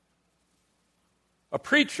A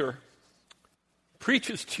preacher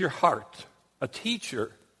preaches to your heart. A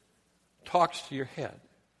teacher talks to your head.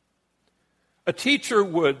 A teacher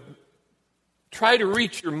would try to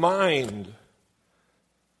reach your mind.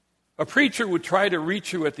 A preacher would try to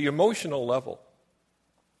reach you at the emotional level.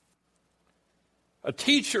 A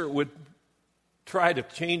teacher would try to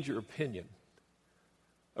change your opinion.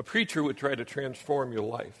 A preacher would try to transform your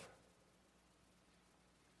life.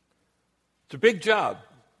 It's a big job,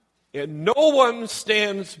 and no one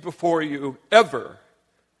stands before you ever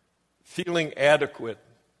feeling adequate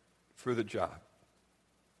for the job.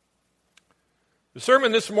 The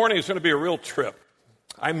sermon this morning is going to be a real trip.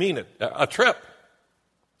 I mean it, a trip.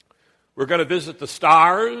 We're going to visit the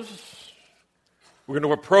stars. We're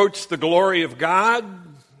going to approach the glory of God.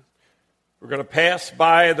 We're going to pass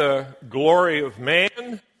by the glory of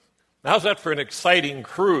man. How's that for an exciting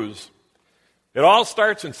cruise? It all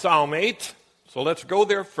starts in Psalm 8, so let's go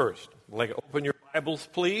there first. Like, open your Bibles,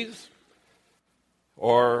 please.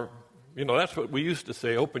 Or, that's what we used to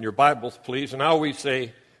say, open your Bibles, please. And now we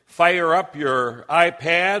say, fire up your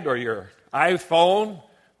iPad or your iPhone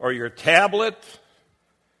or your tablet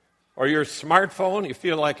or your smartphone. You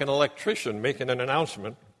feel like an electrician making an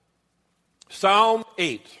announcement. Psalm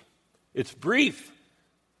 8. It's brief,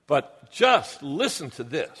 but just listen to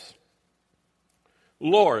this.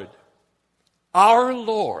 Lord, our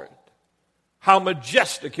Lord, how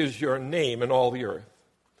majestic is your name in all the earth.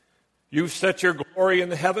 You've set your glory in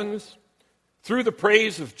the heavens. Through the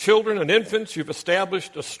praise of children and infants, you've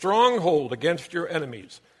established a stronghold against your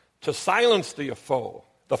enemies to silence the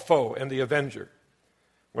foe and the avenger.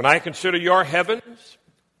 When I consider your heavens,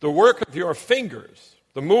 the work of your fingers,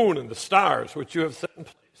 the moon and the stars which you have set in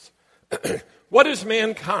place, what is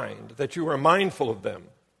mankind that you are mindful of them?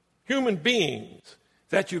 Human beings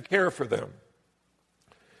that you care for them.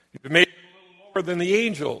 You've made them a little lower than the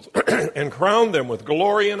angels and crowned them with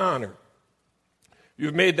glory and honor.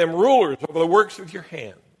 You've made them rulers over the works of your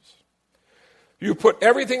hands. You put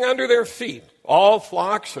everything under their feet, all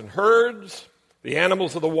flocks and herds, the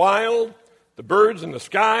animals of the wild, the birds in the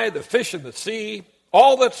sky, the fish in the sea,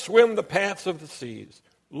 all that swim the paths of the seas.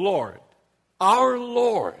 Lord, our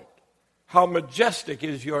Lord, how majestic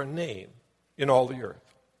is your name in all the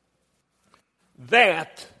earth.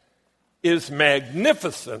 That is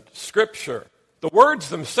magnificent scripture. The words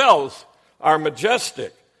themselves are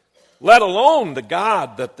majestic, let alone the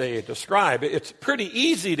God that they describe. It's pretty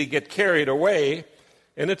easy to get carried away,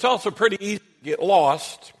 and it's also pretty easy to get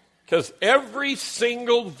lost, because every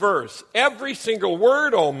single verse, every single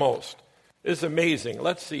word almost, is amazing.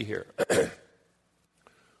 Let's see here.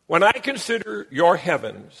 When I consider your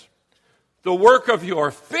heavens, the work of your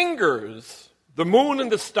fingers, the moon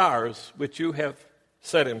and the stars which you have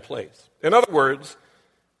set in place. In other words,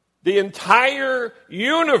 the entire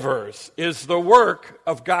universe is the work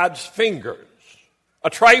of God's fingers. A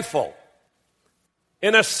trifle.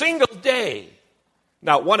 In a single day.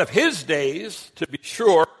 Not one of his days, to be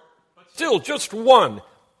sure, but still just one.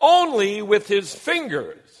 Only with his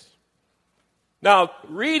fingers. Now,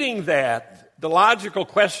 reading that, the logical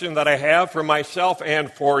question that I have for myself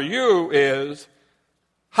and for you is,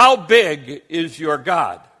 how big is your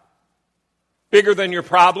God? Bigger than your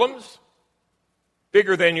problems?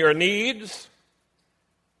 Bigger than your needs?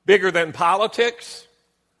 Bigger than politics?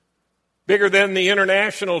 Bigger than the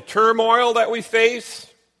international turmoil that we face?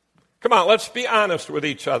 Come on, let's be honest with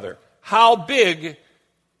each other. How big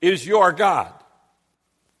is your God?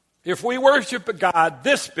 If we worship a God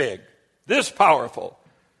this big, this powerful,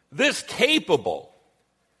 this capable,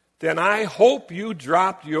 then I hope you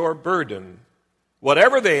dropped your burden,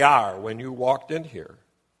 whatever they are, when you walked in here.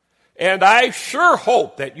 And I sure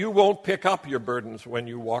hope that you won't pick up your burdens when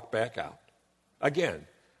you walk back out. Again,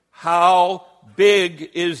 how big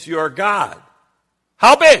is your God?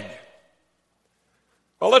 How big?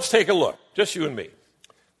 Well, let's take a look, just you and me.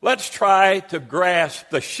 Let's try to grasp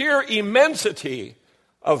the sheer immensity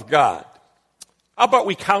of God. How about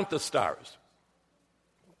we count the stars?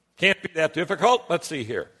 Can't be that difficult. Let's see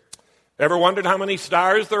here. Ever wondered how many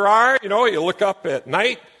stars there are? You look up at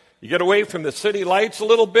night, you get away from the city lights a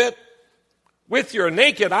little bit. With your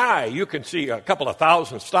naked eye, you can see a couple of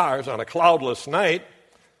thousand stars on a cloudless night.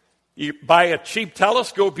 You buy a cheap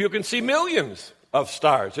telescope, you can see millions of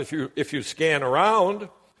stars if you scan around.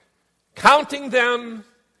 Counting them,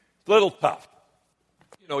 a little tough.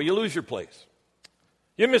 You lose your place.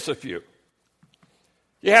 You miss a few.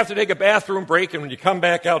 You have to take a bathroom break, and when you come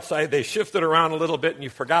back outside, they shifted around a little bit and you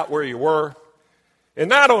forgot where you were. And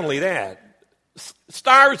not only that,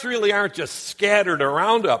 stars really aren't just scattered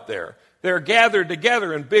around up there. They're gathered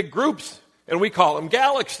together in big groups, and we call them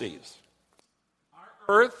galaxies.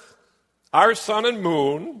 Our Earth, our sun and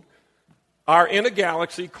moon are in a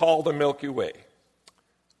galaxy called the Milky Way.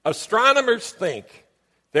 Astronomers think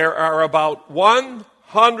there are about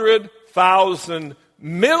 100,000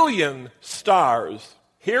 million stars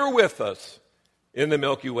here with us in the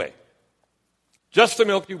Milky Way. Just the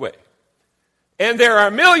Milky Way. And there are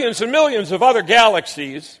millions and millions of other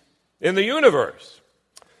galaxies in the universe.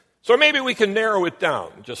 So maybe we can narrow it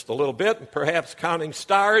down just a little bit, and perhaps counting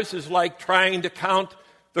stars is like trying to count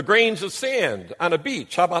the grains of sand on a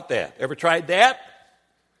beach. How about that? Ever tried that?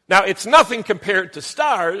 Now, it's nothing compared to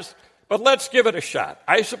stars, but let's give it a shot.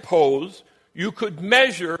 I suppose you could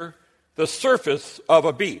measure the surface of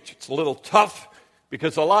a beach. It's a little tough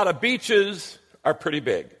because a lot of beaches are pretty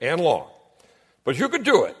big and long. But you could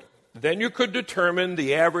do it. Then you could determine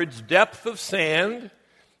the average depth of sand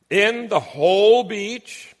in the whole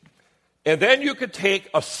beach. And then you could take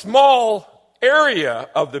a small area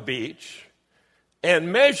of the beach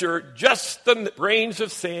and measure just the grains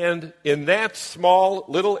of sand in that small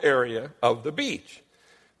little area of the beach.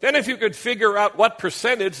 Then if you could figure out what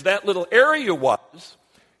percentage that little area was,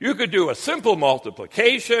 you could do a simple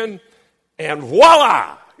multiplication, and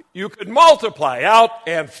voila! You could multiply out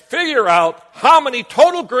and figure out how many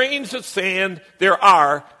total grains of sand there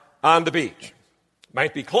are on the beach.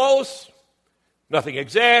 Might be close, nothing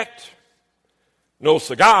exact, no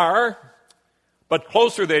cigar, but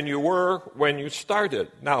closer than you were when you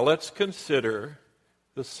started. Now let's consider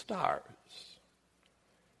the stars.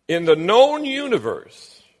 In the known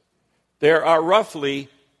universe, there are roughly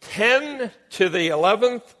 10 to the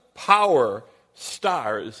 11th power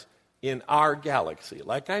stars in our galaxy.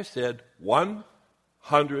 Like I said,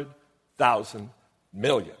 100,000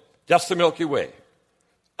 million. Just the Milky Way.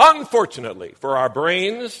 Unfortunately for our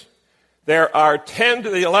brains, there are 10 to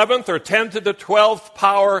the 11th or 10 to the 12th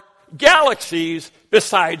power galaxies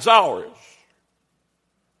besides ours.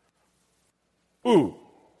 Ooh.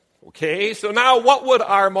 Okay, so now what would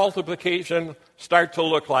our multiplication start to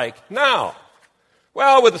look like now?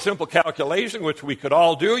 Well, with a simple calculation, which we could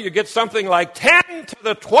all do, you get something like 10 to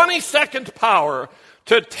the 22nd power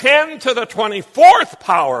to 10 to the 24th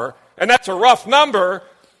power, and that's a rough number.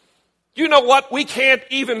 You know what? We can't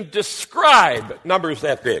even describe numbers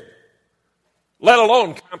that big, let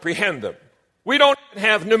alone comprehend them. We don't even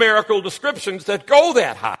have numerical descriptions that go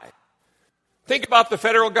that high. Think about the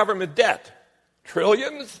federal government debt.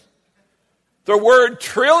 Trillions? The word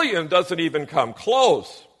trillion doesn't even come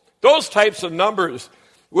close. Those types of numbers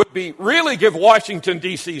would really give Washington,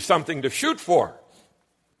 D.C. something to shoot for.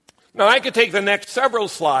 Now, I could take the next several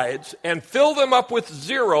slides and fill them up with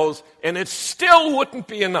zeros, and it still wouldn't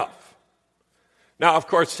be enough. Now, of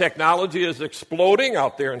course, technology is exploding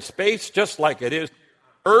out there in space, just like it is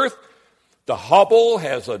on Earth. The Hubble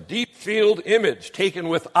has a deep field image taken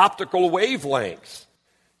with optical wavelengths.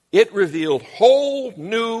 It revealed whole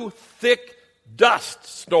new thick dust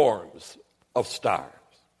storms of stars.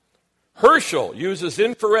 Herschel uses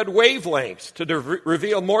infrared wavelengths to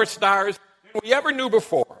reveal more stars than we ever knew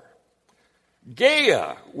before.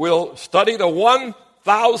 Gaia will study the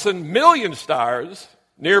 1,000 million stars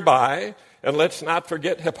nearby, and let's not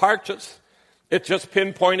forget Hipparchus. It just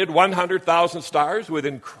pinpointed 100,000 stars with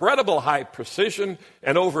incredible high precision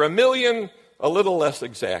and over 1 million, a little less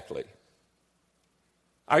exactly.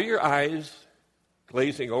 Are your eyes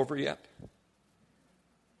glazing over yet?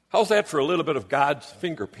 How's that for a little bit of God's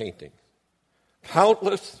finger painting?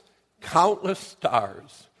 Countless, countless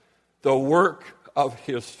stars, the work of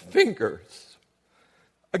his fingers.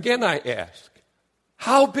 Again, I ask,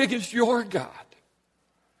 how big is your God?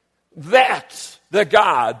 That's the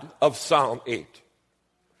God of Psalm 8.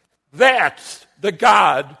 That's the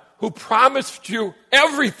God who promised you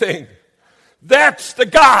everything. That's the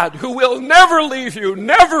God who will never leave you,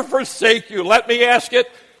 never forsake you. Let me ask it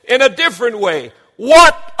in a different way.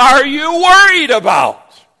 What are you worried about?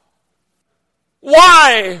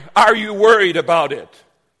 Why are you worried about it?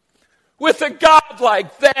 With a God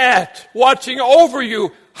like that watching over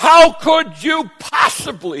you, how could you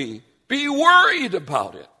possibly be worried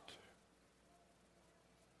about it?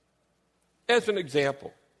 As an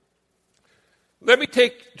example, let me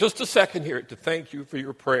take just a second here to thank you for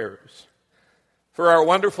your prayers for our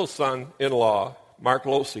wonderful son-in-law, Mark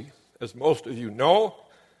Losey. As most of you know,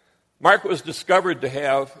 Mark was discovered to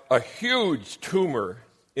have a huge tumor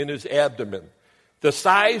in his abdomen, the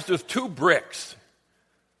size of 2 bricks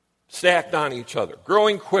stacked on each other,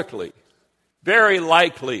 growing quickly, very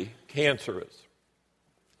likely cancerous.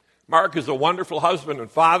 Mark is a wonderful husband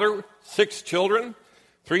and father, 6 children,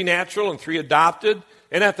 3 natural and 3 adopted,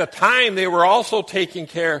 and at the time they were also taking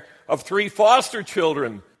care of 3 foster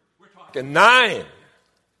children. We're talking 9.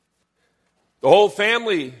 The whole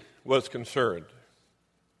family was concerned.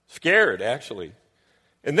 Scared, actually.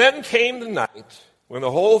 And then came the night when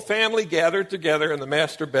the whole family gathered together in the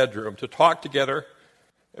master bedroom to talk together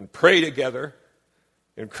and pray together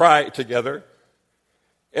and cry together.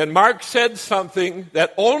 And Mark said something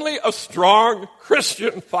that only a strong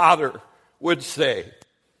Christian father would say.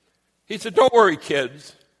 He said, "Don't worry,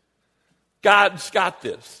 kids. God's got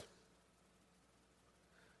this.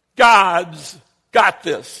 God's got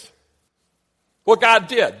this." Well, God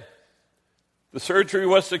did. The surgery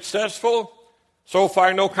was successful. So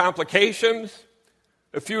far, no complications.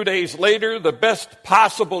 A few days later, the best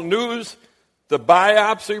possible news, the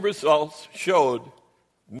biopsy results showed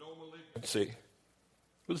no malignancy.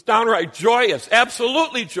 It was downright joyous,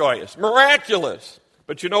 absolutely joyous, miraculous.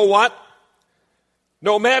 But you know what?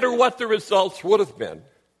 No matter what the results would have been,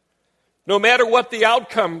 no matter what the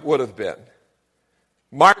outcome would have been,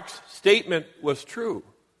 Mark's statement was true.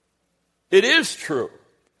 It is true.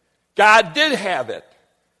 God did have it.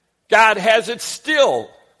 God has it still.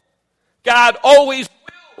 God always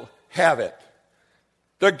will have it.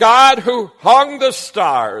 The God who hung the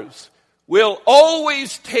stars will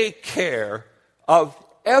always take care of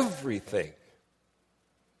everything.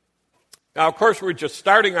 Now, of course, we're just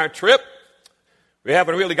starting our trip. We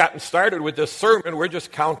haven't really gotten started with this sermon. We're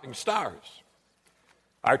just counting stars.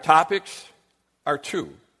 Our topics are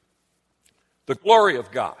two. The glory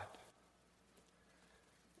of God.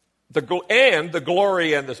 The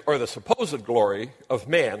glory or the supposed glory of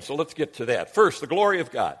man. So let's get to that. First, the glory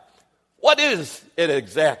of God. What is it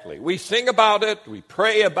exactly? We sing about it, we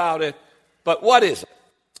pray about it, but what is it?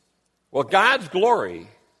 Well, God's glory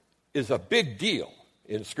is a big deal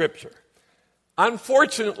in Scripture.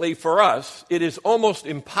 Unfortunately for us, it is almost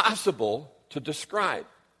impossible to describe.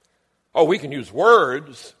 Oh, we can use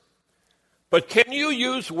words, but can you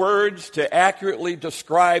use words to accurately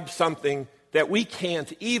describe something that we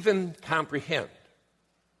can't even comprehend?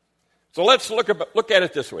 So let's look at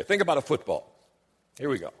it this way. Think about a football. Here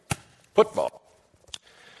we go. Football.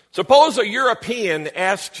 Suppose a European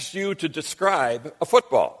asks you to describe a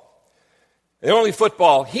football. The only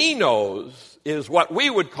football he knows is what we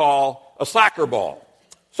would call a soccer ball.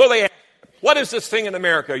 So they ask, what is this thing in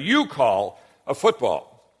America you call a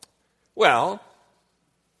football? Well,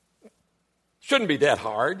 shouldn't be that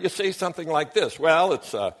hard. You say something like this. Well,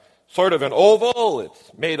 it's sort of an oval.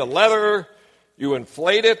 It's made of leather. You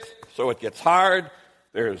inflate it so it gets hard.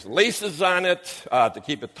 There's laces on it to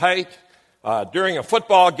keep it tight. During a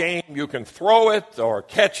football game, you can throw it or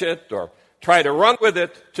catch it or try to run with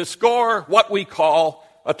it to score what we call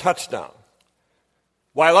a touchdown,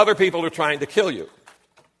 while other people are trying to kill you.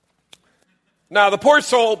 Now, the poor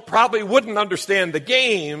soul probably wouldn't understand the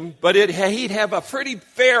game, but he'd have a pretty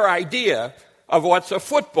fair idea of what's a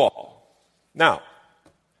football. Now,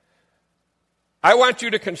 I want you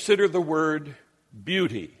to consider the word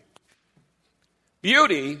beauty.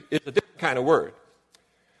 Beauty is a different kind of word,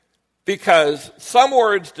 because some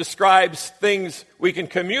words describe things we can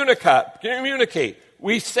communicate.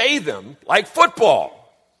 We say them like football.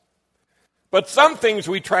 But some things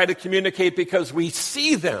we try to communicate because we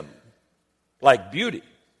see them, like beauty.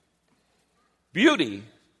 Beauty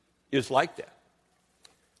is like that.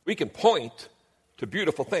 We can point to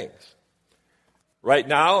beautiful things. Right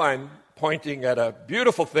now, I'm pointing at a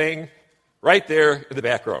beautiful thing right there in the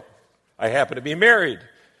back row. I happen to be married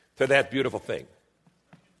to that beautiful thing.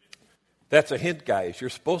 That's a hint, guys.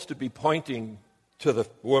 You're supposed to be pointing to the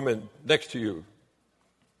woman next to you.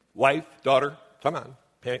 Wife, daughter, come on,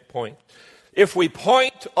 point. If we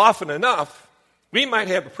point often enough, we might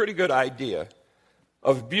have a pretty good idea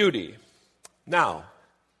of beauty. Now,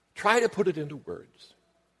 try to put it into words.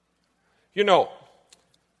 You know,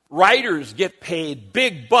 writers get paid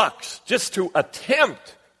big bucks just to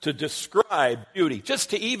attempt to describe beauty, just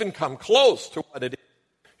to even come close to what it is.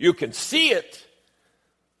 You can see it,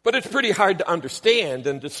 but it's pretty hard to understand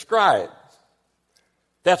and describe.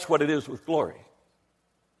 That's what it is with glory.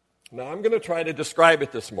 Now, I'm going to try to describe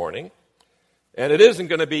it this morning, and it isn't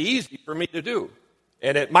going to be easy for me to do,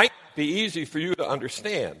 and it might be easy for you to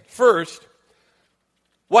understand. First,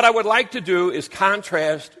 what I would like to do is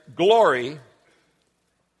contrast glory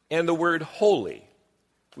and the word holy.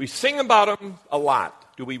 We sing about them a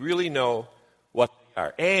lot. Do we really know what they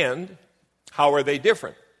are? And how are they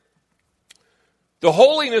different? The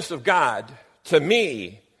holiness of God, to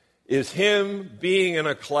me, is Him being in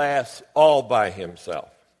a class all by Himself.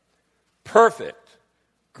 Perfect,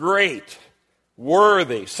 great,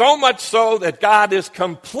 worthy. So much so that God is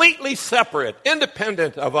completely separate,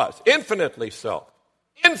 independent of us, infinitely so,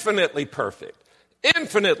 infinitely perfect,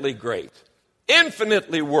 infinitely great,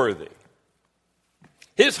 infinitely worthy.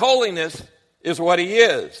 His holiness is what He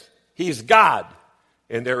is. He's God,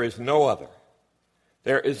 and there is no other.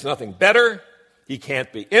 There is nothing better. He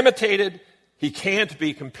can't be imitated. He can't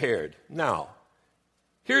be compared. Now,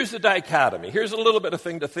 here's the dichotomy. Here's a little bit of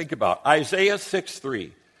thing to think about. Isaiah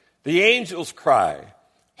 6:3. The angels cry,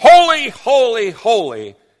 "Holy, holy,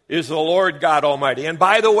 holy is the Lord God Almighty." And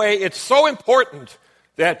by the way, it's so important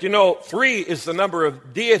that, 3 is the number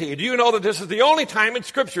of deity. Do you know that this is the only time in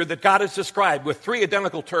Scripture that God is described with 3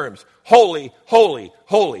 identical terms? Holy, holy,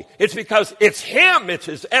 holy. It's because it's Him. It's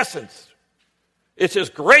His essence. It's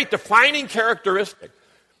His great defining characteristic.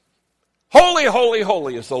 Holy, holy,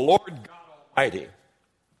 holy is the Lord God Almighty.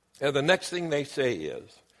 And the next thing they say is,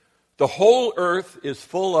 the whole earth is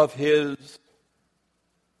full of His.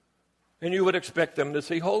 And you would expect them to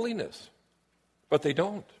say holiness. But they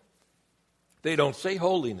don't. They don't say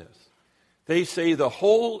holiness. They say the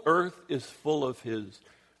whole earth is full of His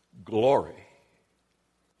glory.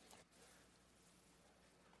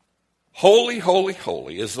 Holy, holy,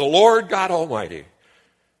 holy is the Lord God Almighty.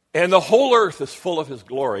 And the whole earth is full of His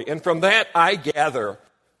glory. And from that I gather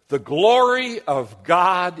the glory of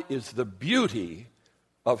God is the beauty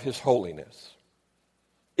of His holiness.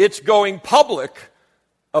 It's going public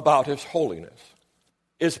about His holiness.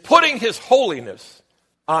 It's putting His holiness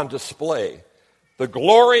on display. The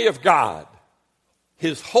glory of God,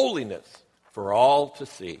 His holiness for all to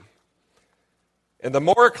see. And the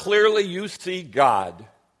more clearly you see God,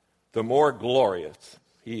 the more glorious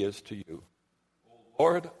He is to you.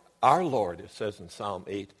 Lord, our Lord, it says in Psalm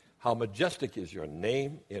 8, how majestic is your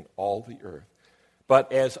name in all the earth.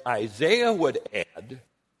 But as Isaiah would add,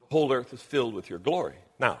 the whole earth is filled with your glory.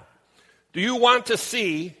 Now, do you want to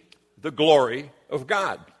see the glory of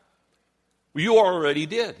God? Well, you already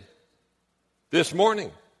did this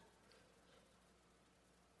morning.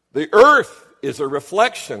 The earth is a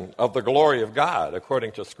reflection of the glory of God,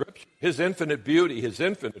 according to Scripture. His infinite beauty, His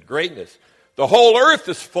infinite greatness. The whole earth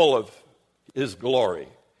is full of His glory.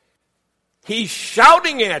 He's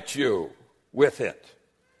shouting at you with it.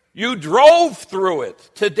 You drove through it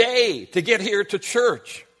today to get here to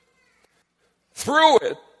church. Through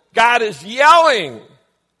it, God is yelling,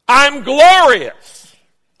 I'm glorious.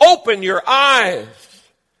 Open your eyes.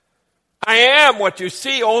 I am what you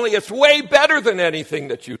see, only it's way better than anything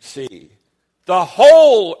that you see. The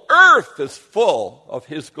whole earth is full of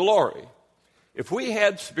His glory. If we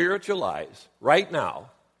had spiritual eyes right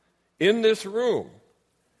now in this room,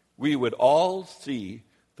 we would all see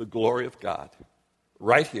the glory of God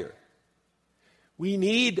right here. We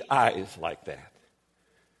need eyes like that.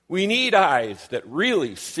 We need eyes that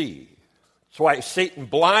really see. That's why Satan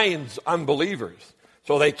blinds unbelievers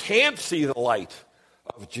so they can't see the light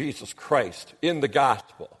of Jesus Christ in the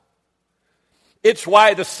gospel. It's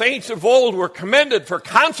why the saints of old were commended for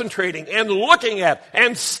concentrating and looking at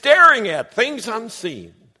and staring at things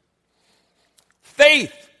unseen.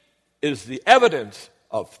 Faith is the evidence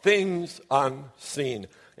of things unseen,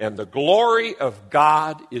 and the glory of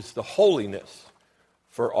God is the holiness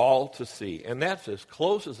for all to see. And that's as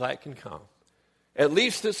close as I can come, at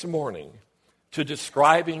least this morning, to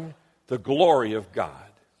describing the glory of God.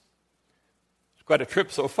 It's quite a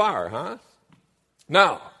trip so far, huh?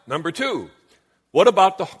 Now, number 2, what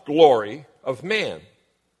about the glory of man?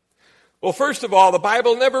 Well, first of all, the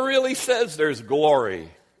Bible never really says there's glory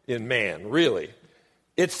in man, really.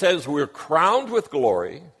 It says we're crowned with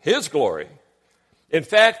glory, His glory. In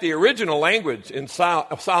fact, the original language in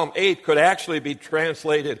Psalm 8 could actually be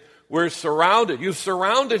translated, we're surrounded. You've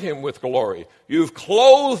surrounded Him with glory. You've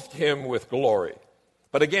clothed Him with glory.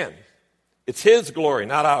 But again, it's His glory,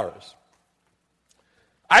 not ours.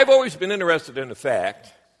 I've always been interested in the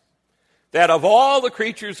fact that of all the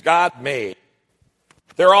creatures God made,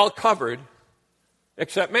 they're all covered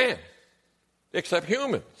except man, except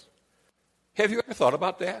humans. Have you ever thought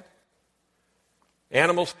about that?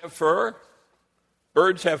 Animals have fur,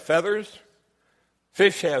 birds have feathers,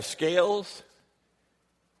 fish have scales.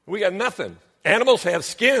 We got nothing. Animals have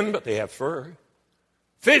skin, but they have fur.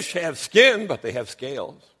 Fish have skin, but they have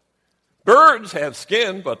scales. Birds have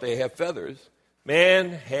skin, but they have feathers.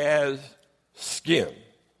 Man has skin.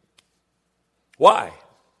 Why?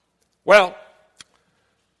 Well,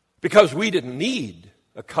 because we didn't need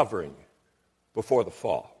a covering before the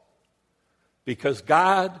fall. Because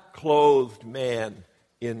God clothed man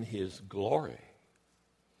in His glory.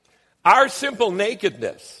 Our simple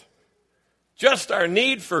nakedness, just our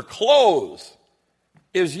need for clothes,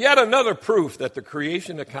 is yet another proof that the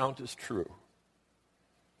creation account is true.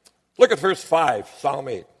 Look at verse 5, Psalm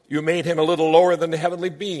 8. You made Him a little lower than the heavenly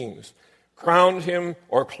beings, crowned Him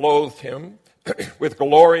or clothed Him with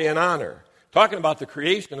glory and honor. Talking about the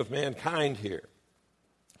creation of mankind here.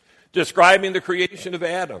 Describing the creation of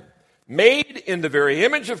Adam. made in the very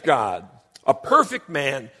image of God, a perfect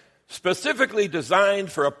man, specifically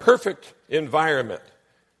designed for a perfect environment.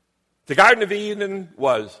 The Garden of Eden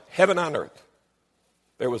was heaven on earth.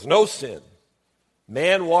 There was no sin.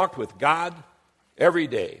 Man walked with God every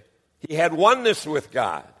day. He had oneness with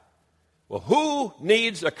God. Well, who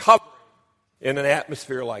needs a covering in an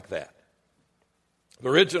atmosphere like that? The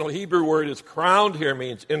original Hebrew word is crowned here,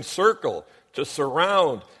 means encircle, to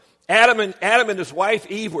surround. Adam and his wife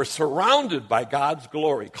Eve were surrounded by God's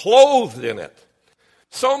glory, clothed in it.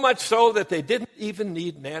 So much so that they didn't even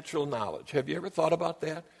need natural knowledge. Have you ever thought about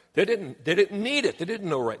that? They didn't need it. They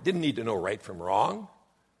didn't need to know right from wrong.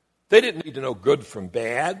 They didn't need to know good from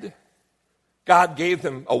bad. God gave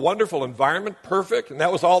them a wonderful environment, perfect, and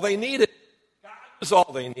that was all they needed. God was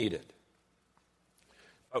all they needed.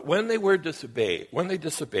 But when they were disobeyed, when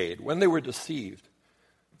they were deceived,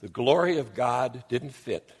 the glory of God didn't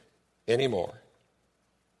fit anymore.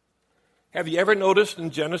 Have you ever noticed in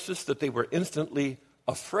Genesis that they were instantly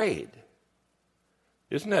afraid?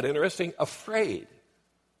 Isn't that interesting? Afraid.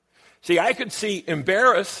 See, I could see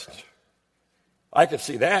embarrassed. I could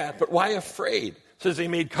see that, but why afraid? It says they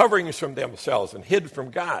made coverings from themselves and hid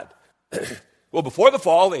from God. Well, before the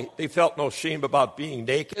fall, they felt no shame about being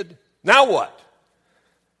naked. Now what?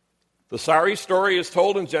 The sorry story is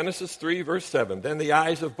told in Genesis 3, verse 7. Then the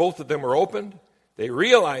eyes of both of them were opened. They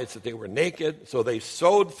realized that they were naked, so they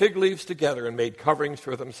sewed fig leaves together and made coverings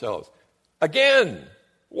for themselves. Again,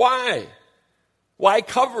 why? Why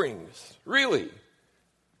coverings? Really?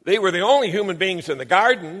 They were the only human beings in the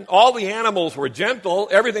garden. All the animals were gentle.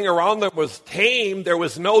 Everything around them was tame. There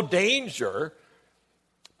was no danger.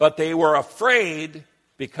 But they were afraid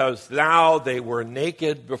because now they were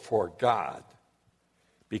naked before God,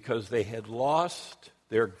 because they had lost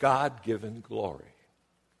their God-given glory.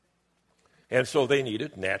 And so they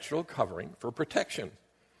needed natural covering for protection,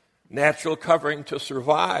 natural covering to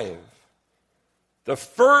survive. The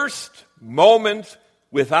first moment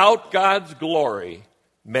without God's glory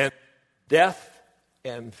meant death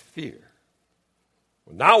and fear.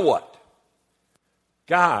 Well, now what?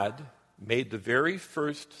 God made the very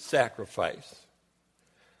first sacrifice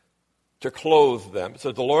to clothe them.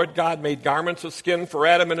 So the Lord God made garments of skin for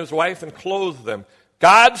Adam and his wife and clothed them.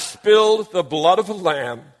 God spilled the blood of a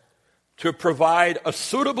lamb to provide a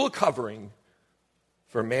suitable covering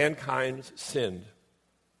for mankind's sin.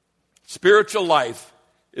 Spiritual life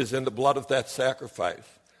is in the blood of that sacrifice.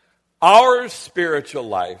 Our spiritual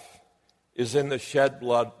life is in the shed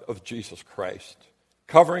blood of Jesus Christ,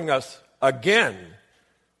 covering us again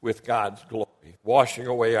with God's glory, washing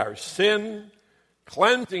away our sin,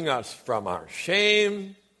 cleansing us from our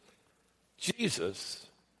shame. Jesus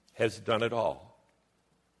has done it all.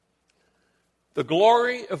 The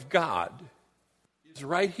glory of God is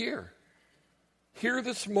right here. Here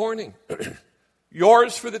this morning.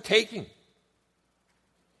 Yours for the taking.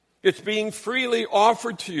 It's being freely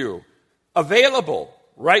offered to you. Available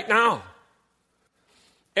right now.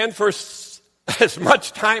 And for as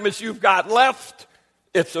much time as you've got left,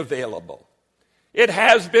 it's available. It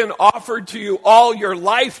has been offered to you all your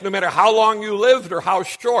life, no matter how long you lived or how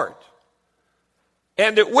short.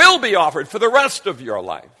 And it will be offered for the rest of your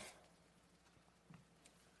life.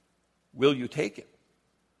 Will you take it?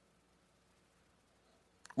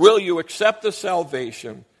 Will you accept the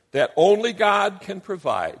salvation that only God can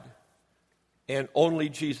provide and only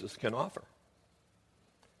Jesus can offer?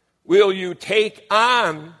 Will you take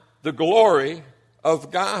on the glory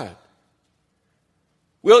of God?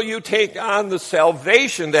 Will you take on the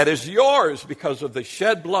salvation that is yours because of the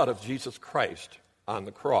shed blood of Jesus Christ on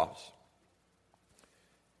the cross?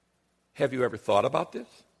 Have you ever thought about this?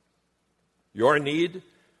 Your need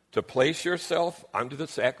to place yourself under the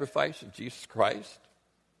sacrifice of Jesus Christ?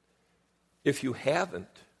 If you haven't,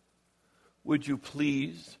 would you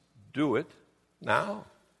please do it now?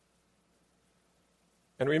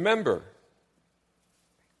 And remember,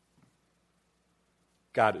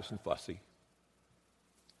 God isn't fussy.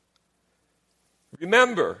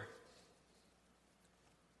 Remember,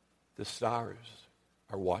 the stars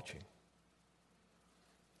are watching.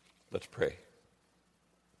 Let's pray.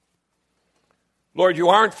 Lord, you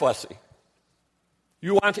aren't fussy.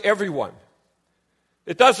 You want everyone.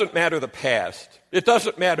 It doesn't matter the past. It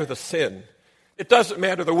doesn't matter the sin. It doesn't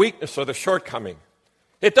matter the weakness or the shortcoming.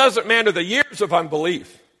 It doesn't matter the years of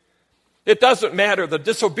unbelief. It doesn't matter the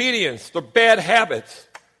disobedience, the bad habits,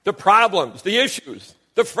 the problems, the issues,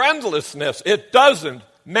 the friendlessness. It doesn't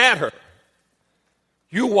matter.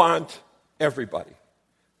 You want everybody.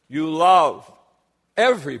 You love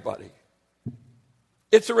everybody.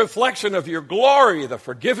 It's a reflection of your glory, the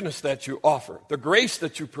forgiveness that you offer, the grace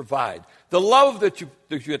that you provide, the love that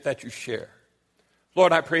you share.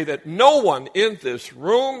 Lord, I pray that no one in this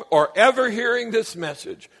room or ever hearing this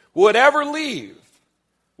message would ever leave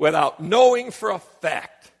without knowing for a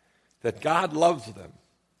fact that God loves them,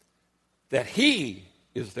 that He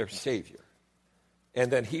is their Savior,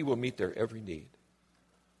 and that He will meet their every need.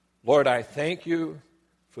 Lord, I thank you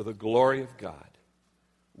for the glory of God,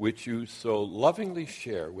 which you so lovingly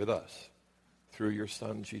share with us through your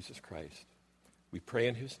Son, Jesus Christ. We pray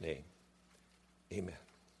in His name. Amen.